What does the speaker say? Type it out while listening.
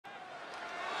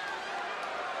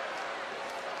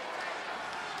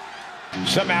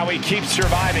Somehow he keeps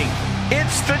surviving.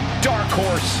 It's the dark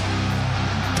horse.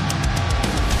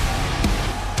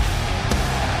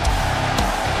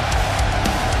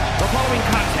 The following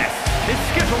contest is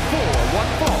scheduled for one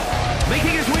fall.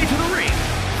 Making his way to the ring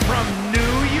from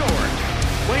New York,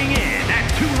 weighing in at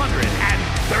 230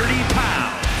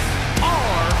 pounds,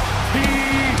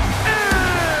 RPM.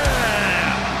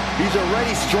 He's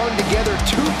already strung together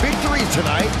 2 victories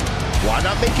tonight. Why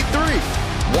not make it 3?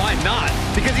 Why not?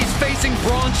 Because he's facing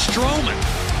Braun Strowman.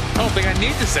 I don't think I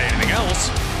need to say anything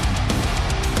else.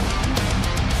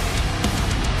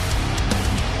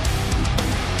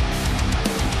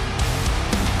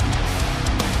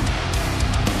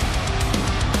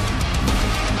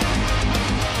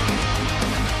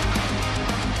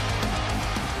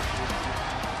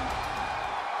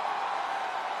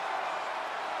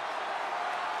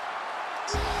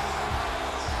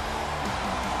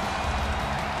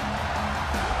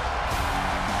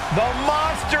 The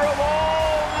monster of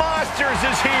all monsters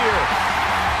is here.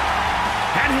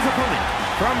 And his opponent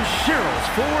from Sherrills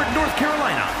Ford, North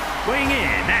Carolina, weighing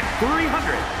in at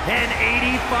 385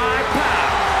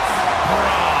 pounds,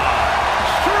 Braun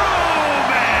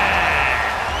Strowman.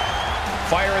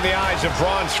 Fire in the eyes of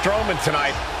Braun Strowman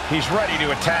tonight. He's ready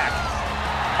to attack.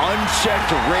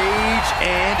 Unchecked rage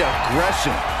and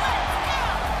aggression.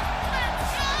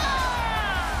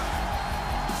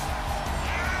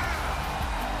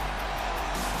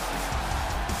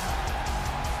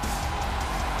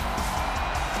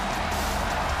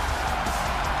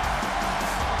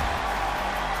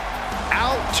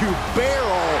 Out to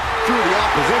barrel through the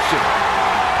opposition.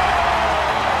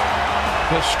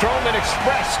 The Strowman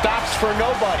Express stops for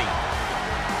nobody.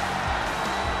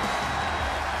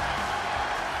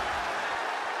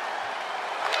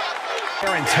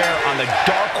 Wear and tear on the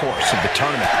dark horse of the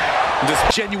tournament. This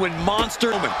genuine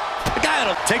monster. The guy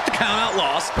that'll take the count-out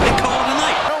loss and call it a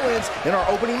night. Wins in our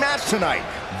opening match tonight.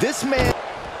 This man.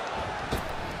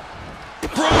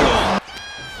 Brutal.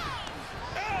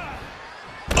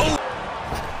 Oh.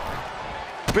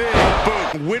 Big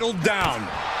boot. Whittled down.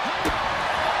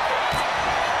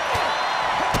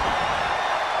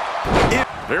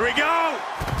 Here we go.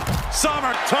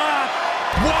 Summer top.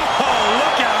 Whoa,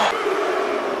 look out.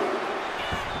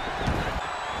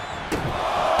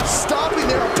 Stopping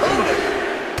their opponent.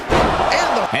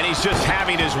 And he's just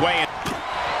having his way.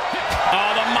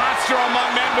 Oh, the monster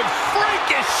among men with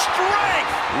freakish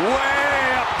strength.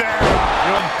 Way up there.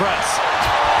 You're impressed.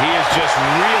 He is just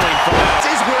reeling from that.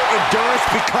 This is where endurance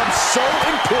becomes so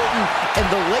important in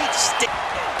the late stage.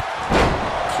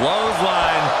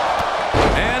 Clothesline.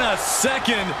 And a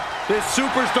second. This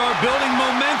superstar building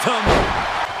momentum.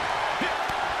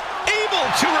 Able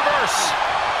to reverse.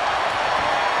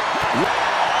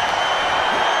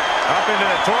 Up into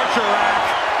the torture rack.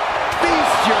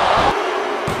 Bestial.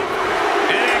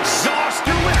 An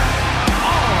exhaustive winner.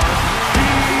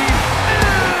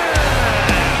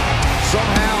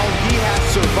 Somehow he has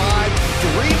survived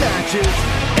 3 matches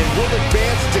and will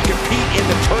advance to compete in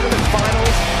the tournament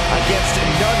finals against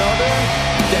none other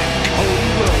than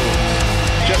Cody Rhodes.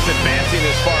 Just advancing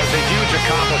as far as a huge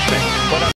accomplishment, but